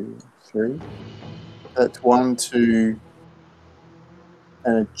 2, 3. That's 1, 2,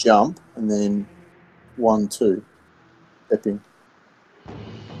 and a jump, and then 1, 2. Stepping.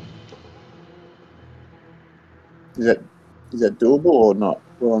 Is that doable or not?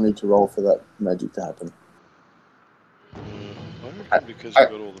 Will I need to roll for that magic to happen? I reckon because you've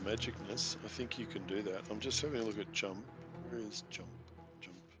got all the magicness, I think you can do that. I'm just having a look at jump. Where is jump?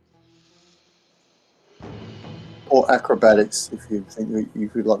 Jump. Or acrobatics, if you think you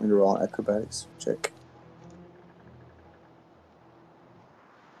would like me to roll on acrobatics. Check.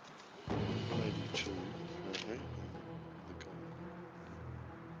 182, apparently. The guy.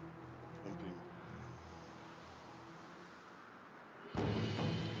 Jumping.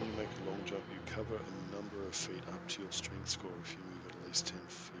 When you make a long jump, you cover a number of feet up to your strength score if you move at least 10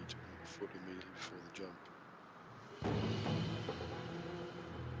 feet or a foot immediately before the jump.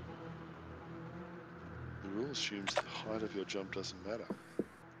 The rule assumes the height of your jump doesn't matter.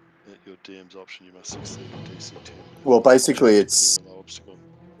 At your DM's option, you must succeed a DC 10. Well, basically, it's a low obstacle.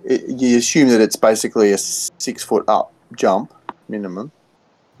 You assume that it's basically a 6 foot up jump minimum.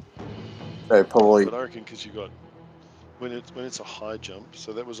 So probably. But I reckon because you got when it's a high jump,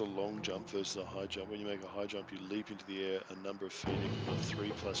 so that was a long jump versus a high jump. When you make a high jump, you leap into the air a number of feet equal to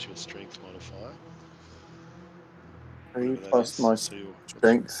 3 plus your strength modifier. 3 plus my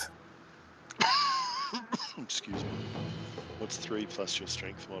strength. Excuse me. What's 3 plus your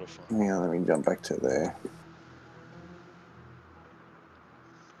strength modifier? Hang on, let me jump back to there.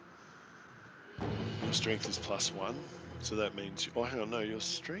 Your strength is +1, so that means hang on, no, your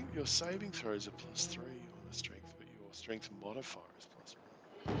saving throws are +3 on the strength, but your strength modifier is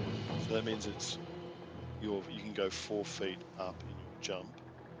 +1. So that means you can go 4 feet up in your jump.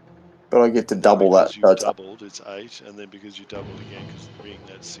 But I get to double that. Because you've doubled, it's 8, and then because you doubled again because of the ring,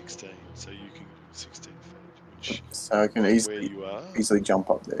 that's 16. So you can do 16 feet, which so I can where you are easily jump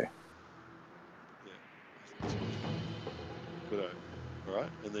up there. Yeah, I think so. Good. All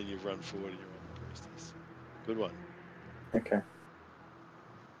right, and then you run forward and you're on the priestess. Good one. Okay.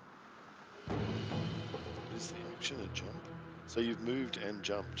 Is the action a jump? So you've moved and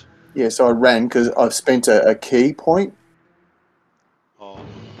jumped. Yeah, so I ran because I've spent a key point. Oh.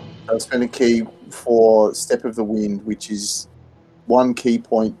 I've spent a key for Step of the Wind, which is 1 key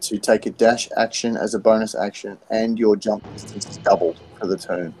point to take a dash action as a bonus action, and your jump distance is doubled for the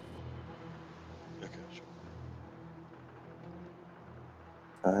turn. Okay, sure.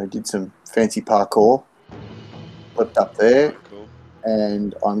 I did some fancy parkour. Flipped up there. Cool.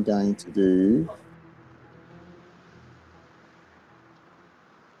 And I'm going to do.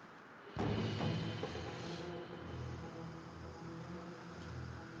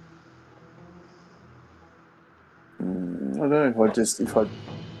 I don't know if I.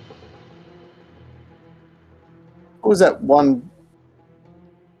 What was that one?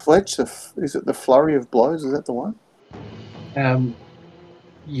 Fletch? Is it the flurry of blows? Is that the one?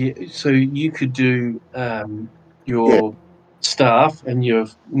 Yeah. So you could do your staff and your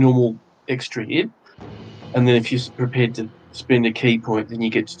normal extra hit, and then if you're prepared to spend a key point, then you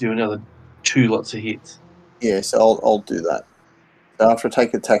get to do another 2 lots of hits. Yeah, so I'll do that. So after I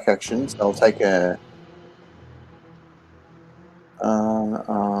take attack actions, I'll take a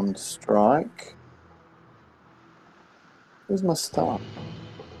unarmed strike. Where's my staff?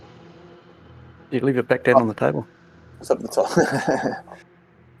 You leave it back down on the table. It's up the top.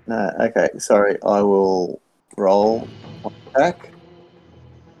 No, okay, sorry. I will roll my attack.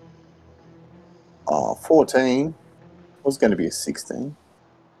 14. Was going to be a 16.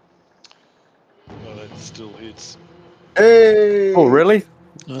 Well, that still hits. Hey! Oh, really?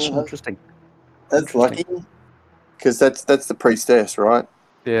 Nice Yeah. one. Interesting. That's Interesting. lucky. Because that's the priestess, right?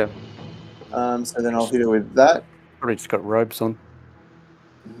 Yeah. So then I'll hit her with that. Probably just got robes on.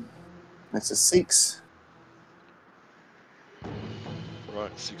 That's a 6.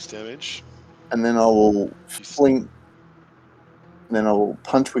 Right, 6 damage. And then I will fling. And then I will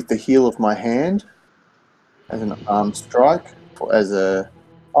punch with the heel of my hand as an arm strike. I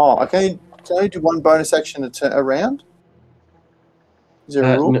can only do one bonus action to turn around. Is there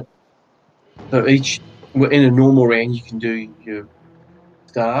a rule? No. So in a normal round, you can do your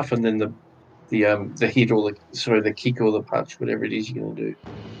staff and then the hit or the kick or the punch, whatever it is you're going to do.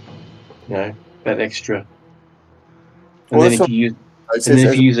 You know, that extra. And Well, then that's if what you use it says.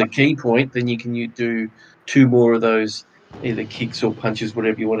 if you use a key point, then you can do 2 more of those either kicks or punches,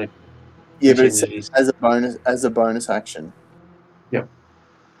 whatever you want to. Yeah, but it Pretend says it is. as a bonus action. Yep.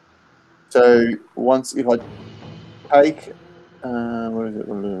 So if I take, what is it?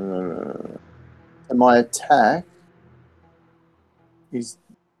 So my attack is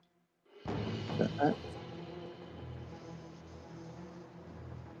that.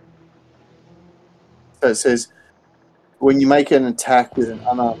 So it says when you make an attack with an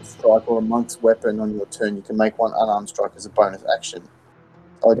unarmed strike or a monk's weapon on your turn, you can make one unarmed strike as a bonus action.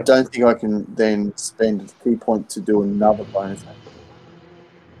 I Yep. don't think I can then spend a key point to do another bonus action.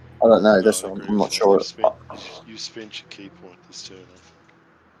 I don't know. That's what I'm not sure. You spent your key point this turn, I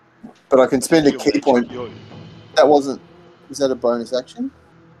think. But I can spend a your key magic, point. That wasn't. Is that a bonus action?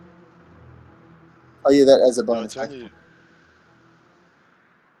 Oh yeah, that as a bonus action.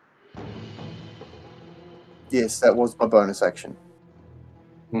 Yes, that was my bonus action.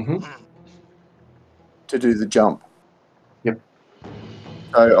 Mm-hmm. To do the jump. Yep.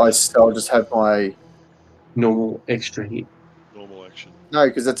 So I'll just have my normal extra hit. Normal action. No,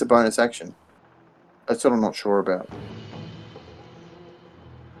 because that's a bonus action. That's what I'm not sure about.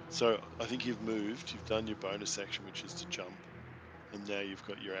 So I think you've moved. You've done your bonus action, which is to jump, and now you've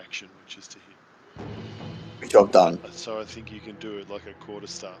got your action, which is to hit. Which I've done. So I think you can do it like a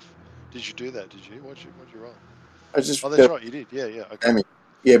quarterstaff. Did you do that? Did you? What'd you roll? That's right. You did. Yeah. Okay.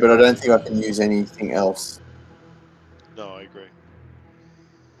 Yeah, but I don't think I can use anything else. No, I agree.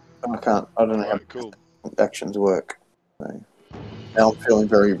 I can't. I don't know how cool. actions work. So now I'm feeling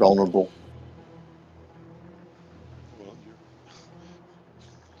very vulnerable. Well,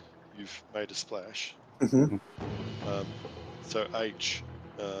 you've made a splash. Mm-hmm. So H,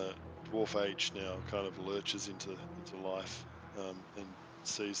 dwarf H now kind of lurches into life and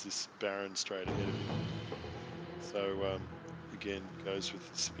sees this Baron straight ahead of him. So again goes with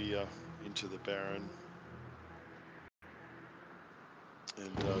the spear into the Baron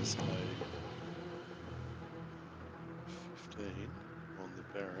and does a 15 on the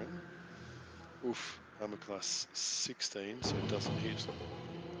Baron. Oof, armor class 16, so it doesn't hit.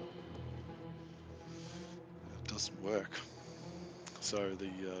 It doesn't work. So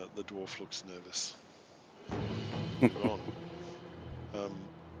the dwarf looks nervous. Move on.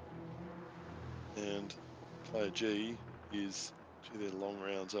 And player G is, they're long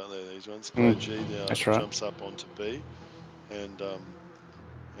rounds, aren't they? These ones. Player G now jumps up onto B, and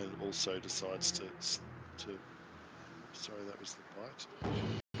also decides to. Sorry, that was the bite.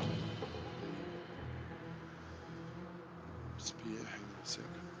 The spear. Hang on a sec.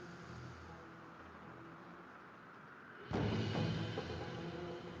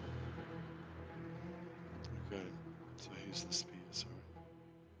 Okay, so here's the spear. Sorry.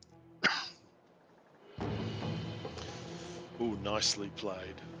 Oh, nicely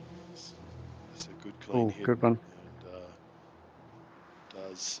played. That's a good clean hit. Good one. And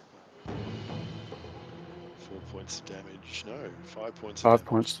does 4 points of damage. No, 5 points of 5 damage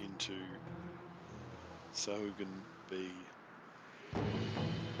points. into Sahuagin B.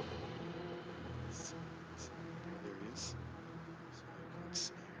 There he is.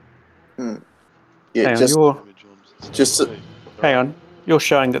 Yeah, hang on. You're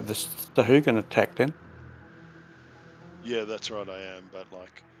showing that the Sahuagin attacked then? Yeah, that's right. I am, but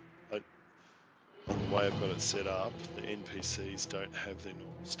on the way I've got it set up, the NPCs don't have their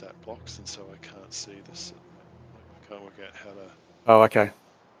normal stat blocks, and so I can't see this. I can't work out how to. Oh, okay.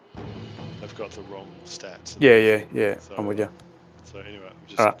 I've got the wrong stats. Yeah. So, I'm with you. So anyway, we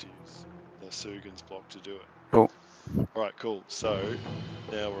just have to use the Sahuagin's block to do it. Cool. All right, cool. So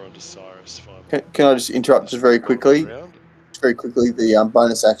now we're on to Cyrus. Can I just interrupt just very quickly? Very quickly, the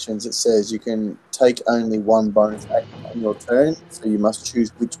bonus actions, it says you can take only one bonus action on your turn, so you must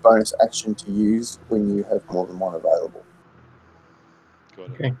choose which bonus action to use when you have more than one available.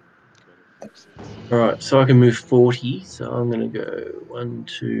 Got it. Okay. Makes sense. All right, so I can move 40. So I'm going to go 1,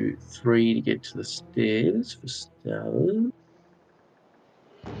 2, 3 to get to the stairs for starters.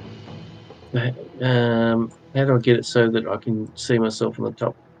 How do I get it so that I can see myself on the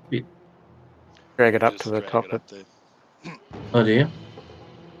top bit? Drag it up Just to the drag top. it up there. Oh dear.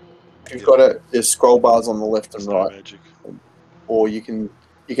 You've got it. There's scroll bars on the left and There's no right, magic. or you can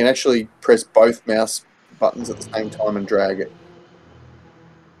actually press both mouse buttons at the same time and drag it.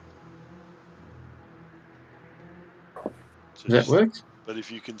 So Does that just- work? But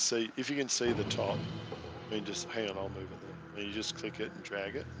if you can see the top, I mean, just hang on, I'll move it there. I mean, you just click it and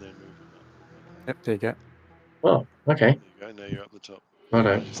drag it, and then move it up like that. Yep, there you go. Oh, okay. There you go. Now you're up the top.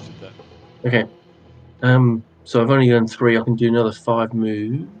 Righto. I just did that. Okay. So I've only done 3. I can do another 5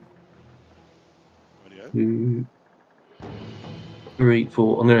 moves. Rightio. 2, 3,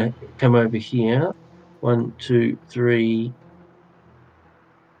 4. I'm going to come over here. 1, 2, 3,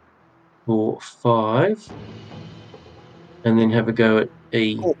 4, 5. And then have a go at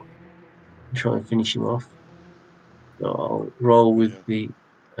E. Cool. And try and finish him off. So I'll roll with Rightio.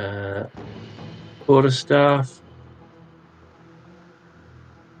 the quarterstaff.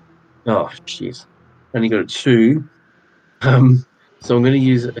 Oh, shit. Only got a 2. So I'm going to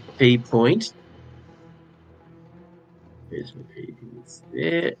use a key point. There's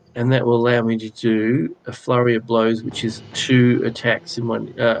there, and that will allow me to do a flurry of blows, which is 2 attacks in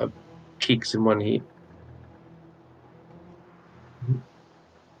one, kicks in one hit.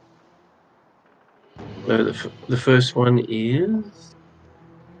 So the first one is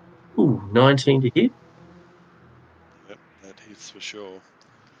 19 to hit. Yep, that hits for sure.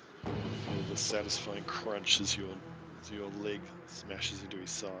 Feel the satisfying crunch as your leg smashes into his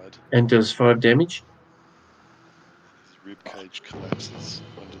side. And does 5 damage. And his rib cage collapses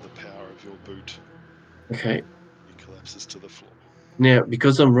under the power of your boot. Okay. He collapses to the floor. Now,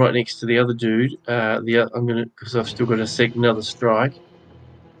 because I'm right next to the other dude, because I've still got another strike,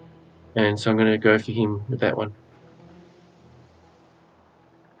 and so I'm gonna go for him with that one.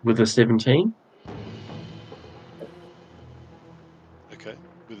 With a 17. Okay,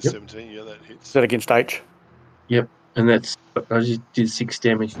 with a Yep. 17, yeah, that hits. Is that against H? Yep, and I just did 6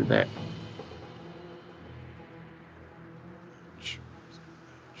 damage with that. H, where's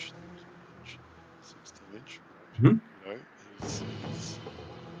my H? There's my H. 6 damage, right? Mhm. You know, he's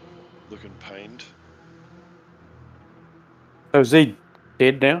looking pained. So is he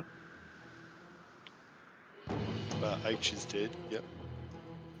dead now? H is dead. Yep.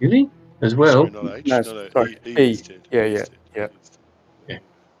 Really? As well? Sorry, not H. No, No, sorry, E E. is dead. Yeah, E is yeah, dead. yeah. E is dead. Yeah.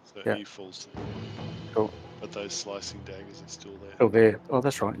 So Yeah. E falls to the floor. Cool. But those slicing daggers are still there. Still there. Oh,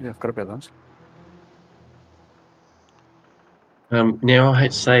 that's right. Yeah, I forgot about those. Now I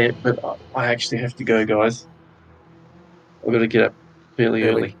hate to say it, but I actually have to go, guys. I've got to get up fairly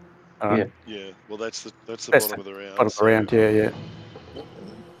early. All right. Yeah. Yeah, well, that's the That's bottom of the round. Bottom of the round. Yeah, yeah. I think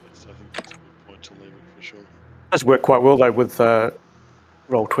that's a good point to leave it for sure. Does work quite well though with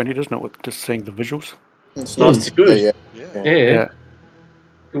Roll20, doesn't it? With just seeing the visuals. It's Yeah, nice. it's good. Yeah. Yeah. Yeah. Yeah.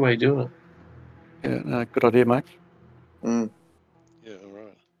 Good way of doing it. Yeah. No, good idea, mate. Mm. Yeah. All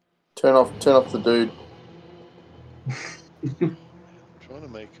right. Turn off the dude. I'm trying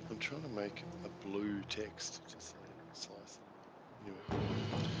to make a blue text to say slicing. Anyway,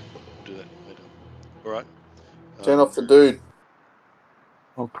 we'll do that later. All right. Turn off the dude.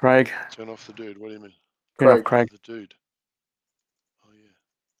 Oh, Craig. Turn off the dude. What do you mean? Turn off Craig. Craig. The dude.